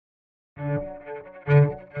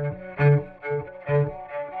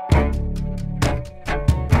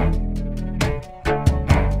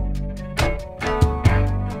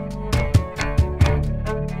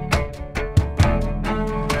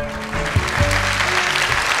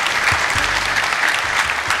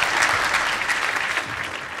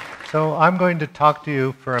So I'm going to talk to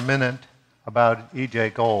you for a minute about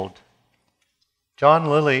E.J. Gold. John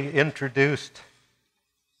Lilly introduced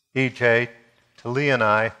E.J. to Lee and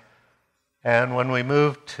I, and when we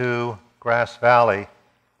moved to Grass Valley,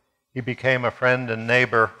 he became a friend and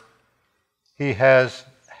neighbor. He has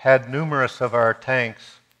had numerous of our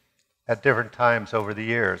tanks at different times over the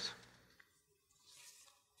years.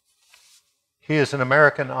 He is an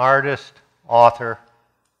American artist, author,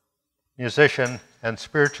 musician, and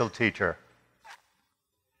spiritual teacher.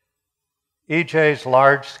 E.J.'s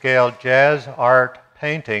large-scale jazz art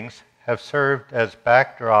paintings have served as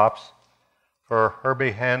backdrops for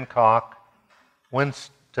Herbie Hancock,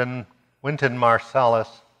 Wynton Marsalis,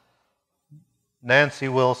 Nancy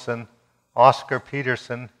Wilson, Oscar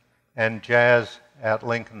Peterson, and jazz at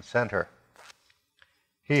Lincoln Center.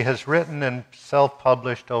 He has written and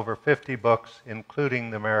self-published over 50 books,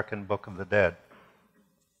 including the American Book of the Dead.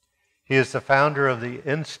 He is the founder of the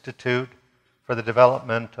Institute for the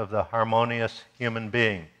Development of the Harmonious Human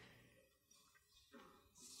Being.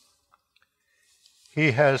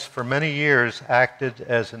 He has for many years acted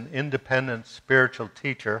as an independent spiritual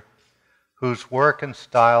teacher whose work and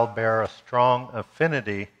style bear a strong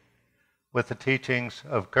affinity with the teachings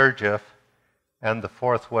of Gurdjieff and the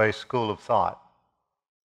Fourth Way School of Thought.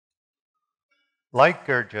 Like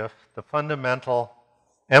Gurdjieff, the fundamental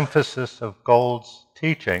emphasis of Gold's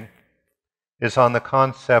teaching is on the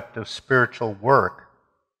concept of spiritual work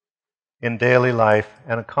in daily life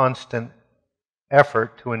and a constant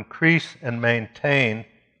effort to increase and maintain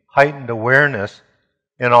heightened awareness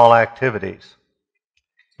in all activities.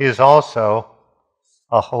 He is also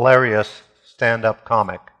a hilarious stand-up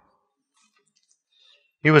comic.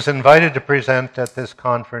 He was invited to present at this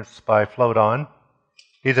conference by Float On.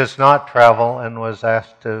 He does not travel and was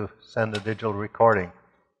asked to send a digital recording.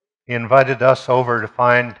 He invited us over to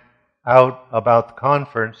find out about the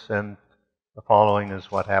conference, and the following is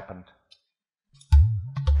what happened.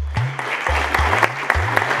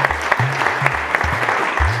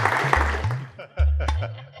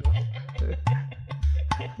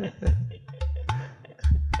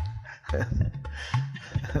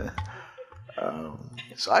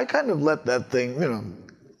 So I kind of let that thing,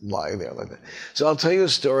 lie there like that. So I'll tell you a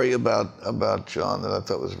story about John that I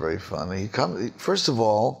thought was very funny. First of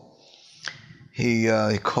all, he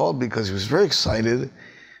called because he was very excited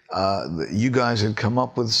that you guys had come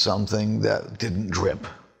up with something that didn't drip.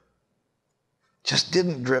 Just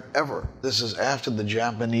didn't drip ever. This is after that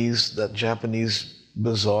Japanese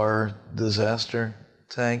bizarre disaster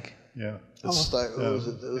tank. Yeah. It was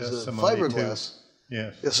a fiberglass.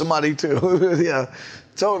 Yes. Yeah, Samadhi too. Yeah,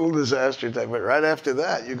 total disaster tank. But right after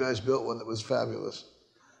that, you guys built one that was fabulous.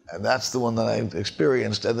 And that's the one that I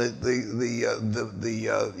experienced, and the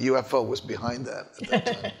UFO was behind that at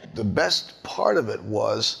that time. The best part of it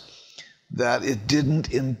was that it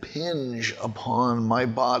didn't impinge upon my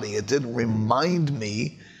body. It didn't remind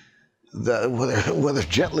me that, whether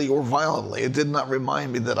gently or violently, it did not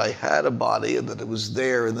remind me that I had a body and that it was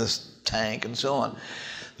there in this tank and so on.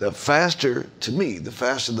 The faster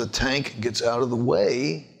the tank gets out of the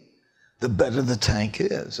way, the better the tank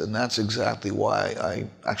is. And that's exactly why I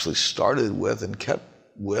actually started with and kept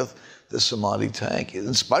with the Samadhi tank,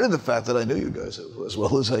 in spite of the fact that I knew you guys as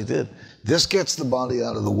well as I did. This gets the body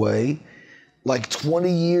out of the way like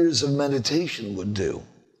 20 years of meditation would do.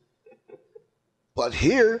 But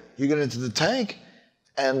here, you get into the tank,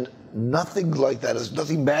 and nothing like that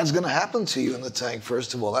nothing bad's gonna happen to you in the tank,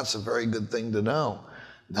 first of all. That's a very good thing to know.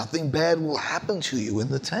 Nothing bad will happen to you in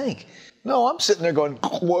the tank. No, I'm sitting there going,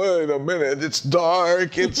 wait a minute, it's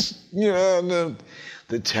dark, it's, the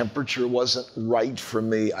temperature wasn't right for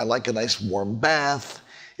me. I like a nice warm bath.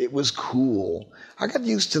 It was cool. I got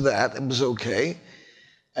used to that, it was okay.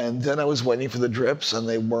 And then I was waiting for the drips, and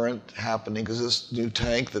they weren't happening because this new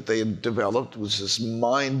tank that they had developed was this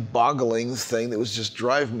mind-boggling thing that was just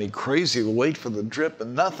driving me crazy to wait for the drip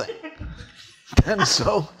and nothing. And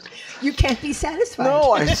so... You can't be satisfied.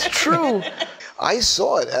 No, it's true. I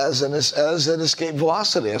saw it as an escape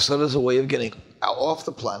velocity. I saw it as a way of getting off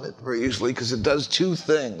the planet very easily, because it does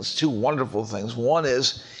two wonderful things. One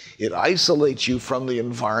is it isolates you from the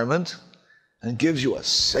environment and gives you a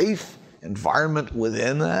safe environment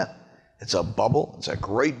within that. It's a bubble. It's a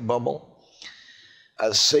great bubble,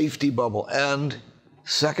 a safety bubble. And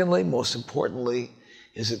secondly, most importantly,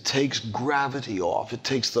 is it takes gravity off. It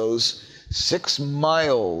takes those 6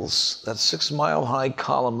 miles, that 6-mile high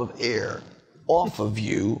column of air off of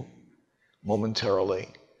you momentarily,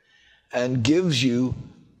 and gives you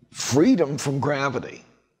freedom from gravity.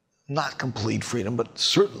 Not complete freedom, but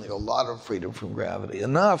certainly a lot of freedom from gravity.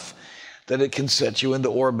 Enough that it can set you into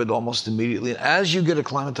orbit almost immediately. And as you get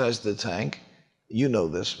acclimatized to the tank, you know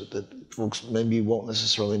this, but that folks maybe won't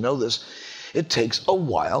necessarily know this, it takes a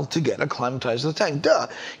while to get acclimatized to the tank. Duh,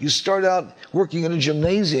 you start out working in a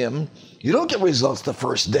gymnasium, you don't get results the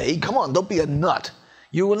first day. Come on, don't be a nut.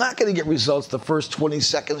 You are not going to get results the first 20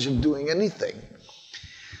 seconds of doing anything.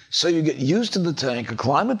 So you get used to the tank,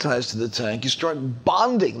 acclimatized to the tank, you start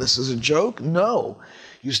bonding. This is a joke? No.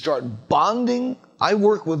 You start bonding. I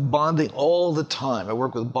work with bonding all the time. I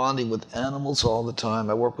work with bonding with animals all the time.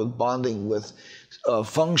 I work with bonding with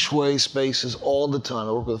feng shui spaces all the time.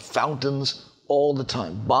 I work with fountains all the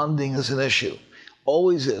time. Bonding is an issue.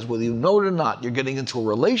 Always is. Whether you know it or not, you're getting into a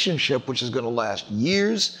relationship which is going to last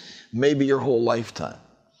years, maybe your whole lifetime.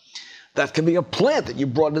 That can be a plant that you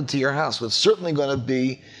brought into your house, but it's certainly going to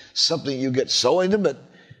be something you get so intimate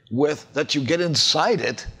with that you get inside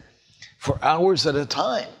it for hours at a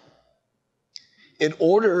time in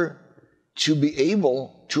order to be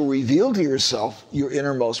able to reveal to yourself your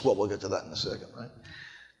innermost, well, we'll get to that in a second, right?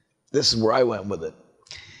 This is where I went with it.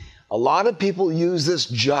 A lot of people use this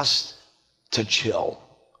just to chill.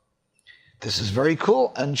 This is very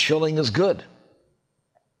cool, and chilling is good.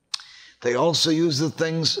 They also use the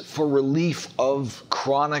things for relief of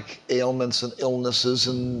chronic ailments and illnesses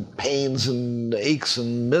and pains and aches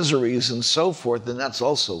and miseries and so forth, and that's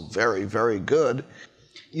also very, very good.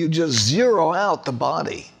 You just zero out the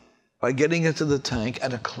body by getting into the tank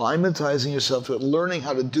and acclimatizing yourself to it. Learning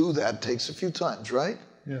how to do that takes a few times, right?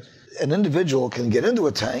 Yes. An individual can get into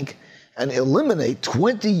a tank and eliminate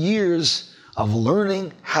 20 years of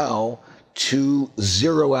learning how to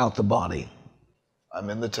zero out the body. I'm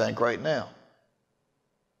in the tank right now.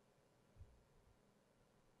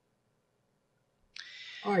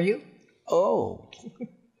 Are you? Oh,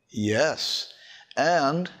 yes.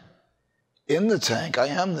 And in the tank, I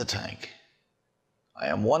am the tank. I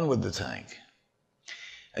am one with the tank.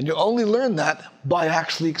 And you only learn that by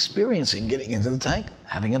actually experiencing, getting into the tank,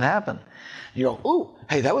 having it happen. You go, ooh,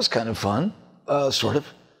 hey, that was kind of fun, sort of.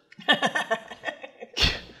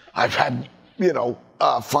 I've had,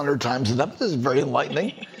 funner times than that, but this is very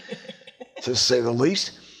enlightening, to say the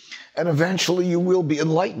least. And eventually you will be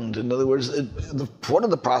enlightened. In other words, part of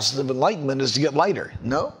the process of enlightenment is to get lighter.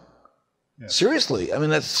 No? Yeah. Seriously. I mean,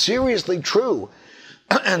 that's seriously true.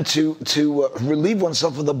 And to relieve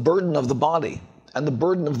oneself of the burden of the body and the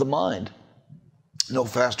burden of the mind. No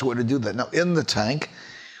faster way to do that. Now, in the tank,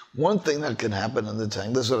 one thing that can happen in the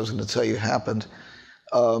tank, this is what I was going to tell you happened.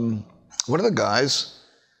 One of the guys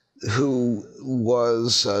who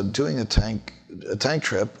was doing a tank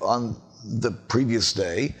trip on the previous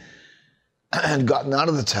day and gotten out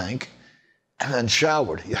of the tank and then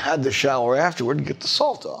showered. You had to shower afterward to get the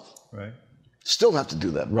salt off. Right. Still have to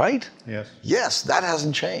do that, right? Yes. Yes, that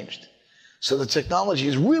hasn't changed. So the technology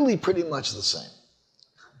is really pretty much the same.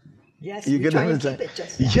 Yes, you get in the tank.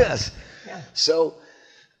 Yes. Yeah. So,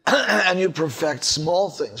 and you perfect small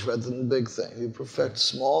things rather than big things. You perfect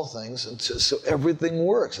small things, and so everything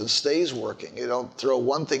works and stays working. You don't throw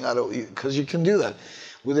one thing out of, because you can do that.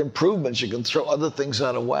 With improvements, you can throw other things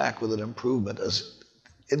out of whack with an improvement, as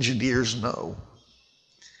engineers know.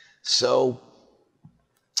 So,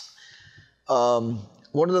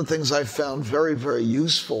 one of the things I found very, very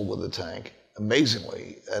useful with the tank,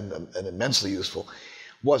 amazingly and immensely useful,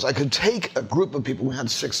 was I could take a group of people. We had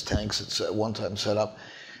 6 tanks at one time set up.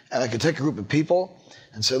 And I could take a group of people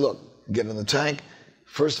and say, look, get in the tank.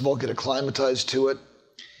 First of all, get acclimatized to it.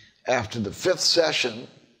 After the 5th session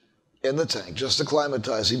in the tank, just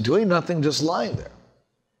acclimatizing, doing nothing, just lying there.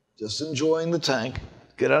 Just enjoying the tank.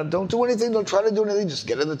 Get out, don't do anything, don't try to do anything, just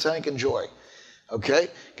get in the tank, enjoy. Okay?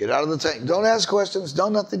 Get out of the tank. Don't ask questions,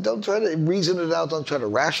 don't nothing, don't try to reason it out, don't try to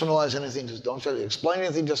rationalize anything, just don't try to explain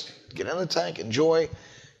anything, just get in the tank, enjoy.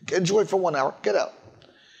 Enjoy for 1 hour, get out.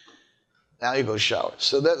 Now you go shower.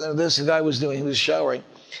 So this guy was doing, he was showering.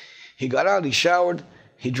 He got out, he showered,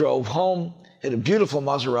 he drove home, had a beautiful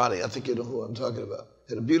Maserati. I think you know who I'm talking about.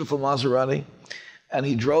 Had a beautiful Maserati. And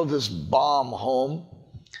he drove this bomb home.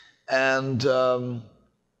 And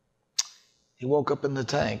he woke up in the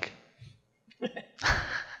tank.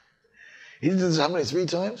 He did this how many, 3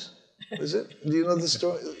 times? Was it? Do you know the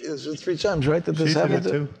story? It was 3 times, right, that this happened? She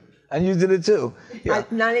did it too. And you did it too. Yeah.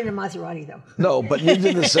 Not in a Maserati, though. No, but you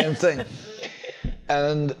did the same thing.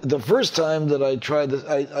 And the first time that I tried this,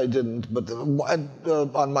 I didn't, but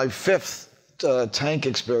on my 5th tank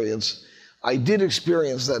experience, I did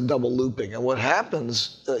experience that double looping. And what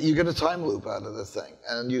happens, you get a time loop out of the thing,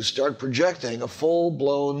 and you start projecting a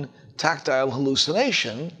full-blown tactile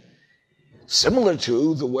hallucination, similar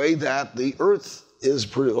to the way that the Earth is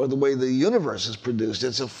produced, or the way the universe is produced.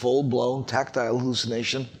 It's a full-blown tactile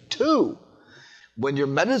hallucination too. two, when you're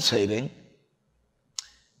meditating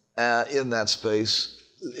in that space,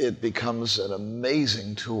 it becomes an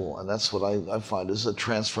amazing tool, and that's what I find is a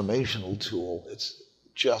transformational tool. It's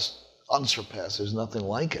just unsurpassed. There's nothing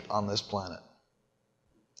like it on this planet.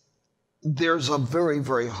 There's a very,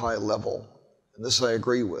 very high level, and this I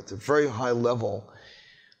agree with, a very high level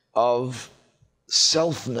of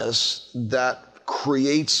selfness that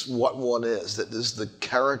creates what one is, that is the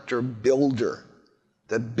character builder,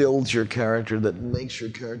 that builds your character, that makes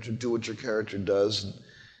your character do what your character does, and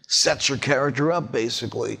sets your character up,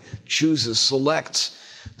 basically, chooses, selects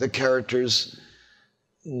the character's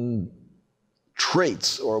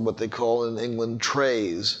traits, or what they call in England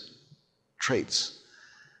traits.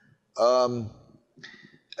 And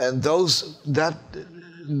that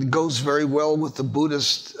goes very well with the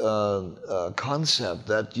Buddhist concept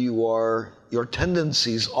that your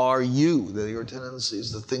tendencies are you, that your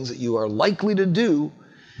tendencies, the things that you are likely to do,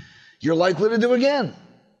 you're likely to do again.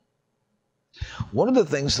 One of the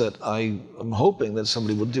things that I am hoping that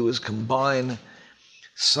somebody will do is combine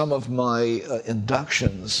some of my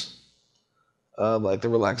inductions, like the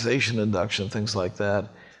relaxation induction, things like that,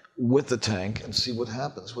 with the tank and see what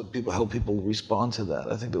happens, how people respond to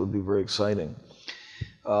that. I think that would be very exciting.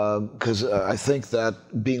 Because I think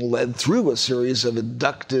that being led through a series of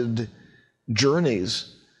inducted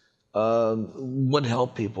journeys would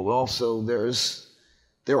help people. Also,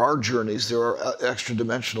 there are journeys, there are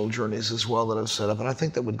extra-dimensional journeys as well that I've set up, and I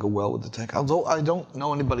think that would go well with the tank. Although I don't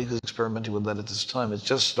know anybody who's experimenting with that at this time. It's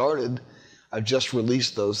just started. I've just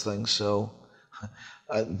released those things, so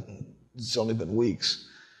it's only been weeks.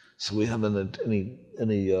 So we haven't had any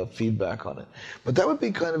feedback on it. But that would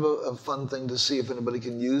be kind of a fun thing to see if anybody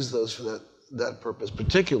can use those for that purpose,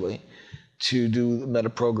 particularly to do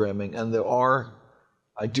metaprogramming. And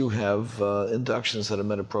I do have inductions that are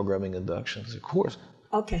metaprogramming inductions, of course.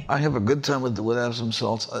 Okay. I have a good time with Epsom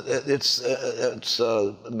salts. It's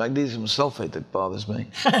magnesium sulfate that bothers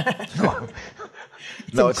me.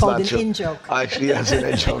 No, it's not true. In-joke. Actually, yes, an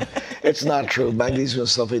in-joke. It's not true. Magnesium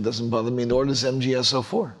sulfate doesn't bother me, nor does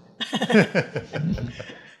MgSO4.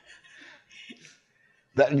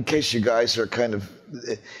 That, in case you guys are kind of...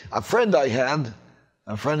 A friend I had,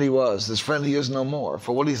 this friend he is no more.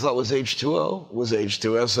 For what he thought was H2O was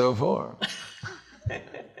H2SO4.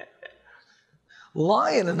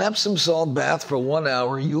 Lie in an Epsom salt bath for 1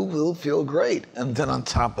 hour, you will feel great. And then on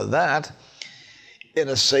top of that, in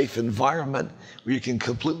a safe environment where you can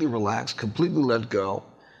completely relax, completely let go.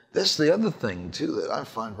 This is the other thing, too, that I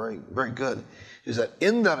find very, very good, is that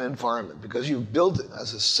in that environment, because you've built it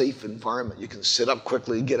as a safe environment, you can sit up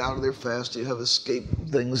quickly, get out of there fast, you have escape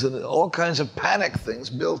things and all kinds of panic things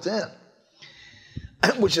built in,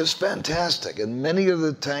 which is fantastic. And many of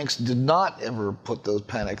the tanks did not ever put those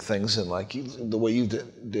panic things in like the way you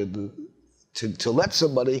did to let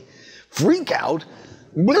somebody freak out,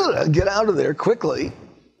 get out of there quickly.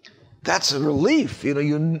 That's a relief,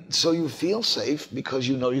 so you feel safe because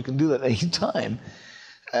you know you can do that any time.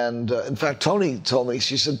 And in fact, Tony told me,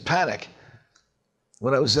 she said, panic.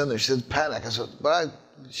 When I was in there, she said, panic. I said,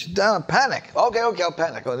 she's down, panic. Okay, I'll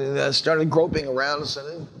panic. And I started groping around, and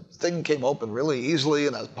the thing came open really easily,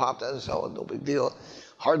 and I popped out. I said, oh, no big deal.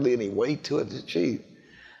 Hardly any weight to it. Gee.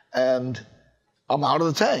 And I'm out of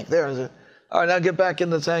the tank. There. I said, all right, now get back in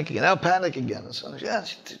the tank again. Now panic again. And so, yeah,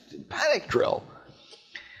 panic drill.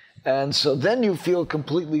 And so then you feel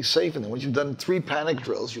completely safe in there. Once you've done 3 panic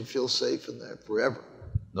drills, you feel safe in there forever.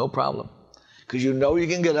 No problem. Because you know you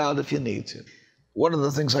can get out if you need to. One of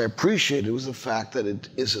the things I appreciated was the fact that it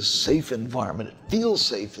is a safe environment. It feels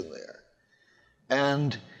safe in there.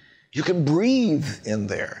 And you can breathe in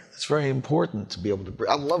there. It's very important to be able to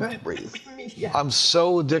breathe. I love to breathe. Yeah. I'm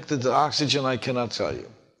so addicted to oxygen, I cannot tell you.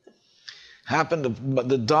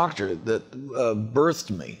 The doctor that birthed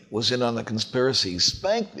me was in on the conspiracy. He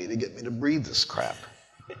spanked me to get me to breathe this crap.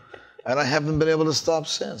 And I haven't been able to stop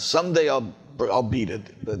since. Someday I'll beat it,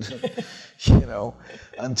 but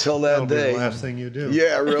until that day. That'll be the last thing you do.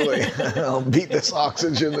 Yeah, really. I'll beat this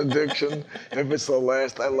oxygen addiction. If it's the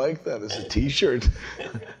last, I like that as a T-shirt.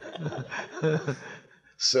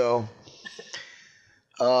 So,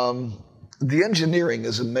 the engineering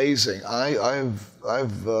is amazing.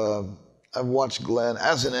 I've watched Glenn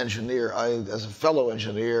as an engineer, as a fellow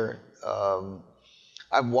engineer.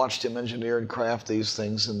 I've watched him engineer and craft these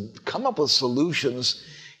things and come up with solutions.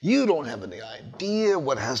 You don't have any idea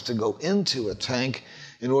what has to go into a tank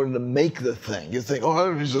in order to make the thing. You think,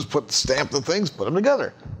 oh, you just stamp the things, put them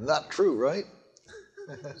together. Not true, right?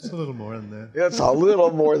 It's a little more than that. It's a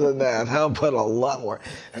little more than that. How about a lot more?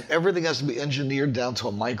 And everything has to be engineered down to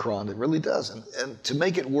a micron. It really does. And to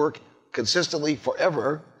make it work consistently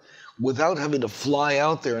forever, without having to fly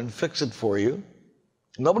out there and fix it for you.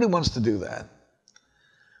 Nobody wants to do that.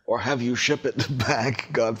 Or have you ship it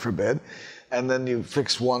back, God forbid, and then you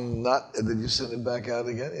fix one nut and then you send it back out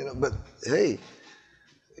again. But hey,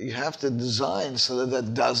 you have to design so that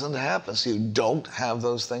that doesn't happen, so you don't have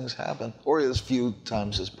those things happen, or as few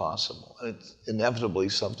times as possible. And it's inevitably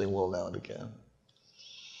something will now and again.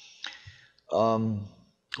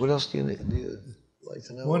 What else do you like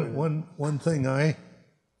to know? One thing I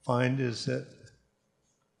find is that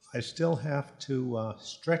I still have to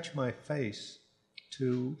stretch my face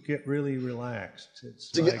to get really relaxed.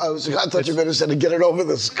 It's I thought you were going to say to get it over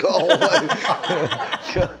the skull.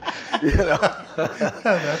 That's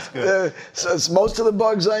good. So it's most of the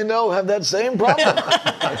bugs I know have that same problem.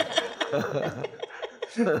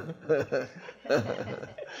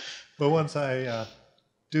 But once I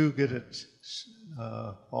do get it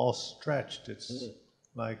all stretched, it's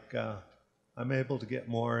like I'm able to get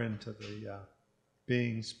more into the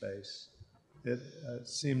being space. It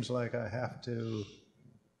seems like I have to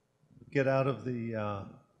get out of the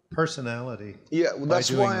personality. Yeah, well,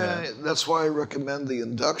 that's why I recommend the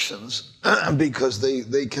inductions, because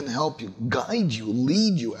they can help you, guide you,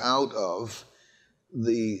 lead you out of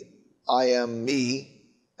the I am me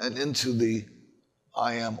and into the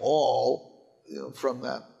I am all, from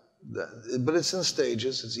that. But it's in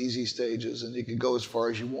stages, it's easy stages, and you can go as far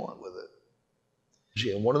as you want with it.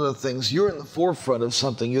 And one of the things, you're in the forefront of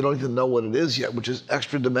something, you don't even know what it is yet, which is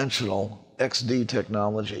extra-dimensional XD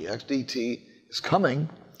technology. XDT is coming,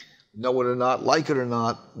 know it or not, like it or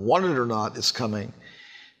not, want it or not, it's coming.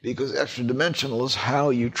 Because extra-dimensional is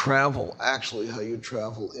how you travel, actually how you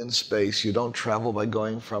travel in space. You don't travel by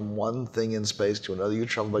going from one thing in space to another, you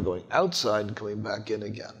travel by going outside and coming back in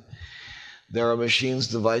again. There are machines,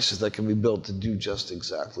 devices that can be built to do just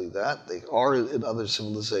exactly that. They are in other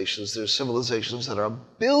civilizations. There's civilizations that are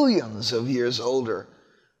billions of years older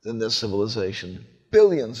than this civilization.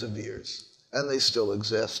 Billions of years. And they still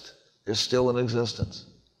exist. They're still in existence.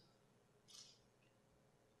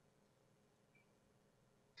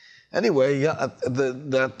 Anyway, yeah,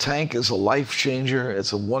 that tank is a life changer.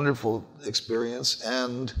 It's a wonderful experience.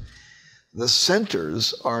 And the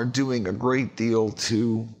centers are doing a great deal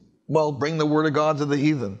to, well, bring the word of God to the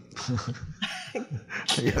heathen.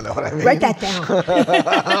 You know what I mean? Write that down.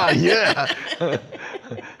 Yeah.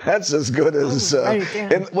 That's as good as... Write it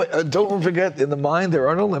down. don't forget, in the mind, there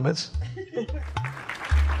are no limits.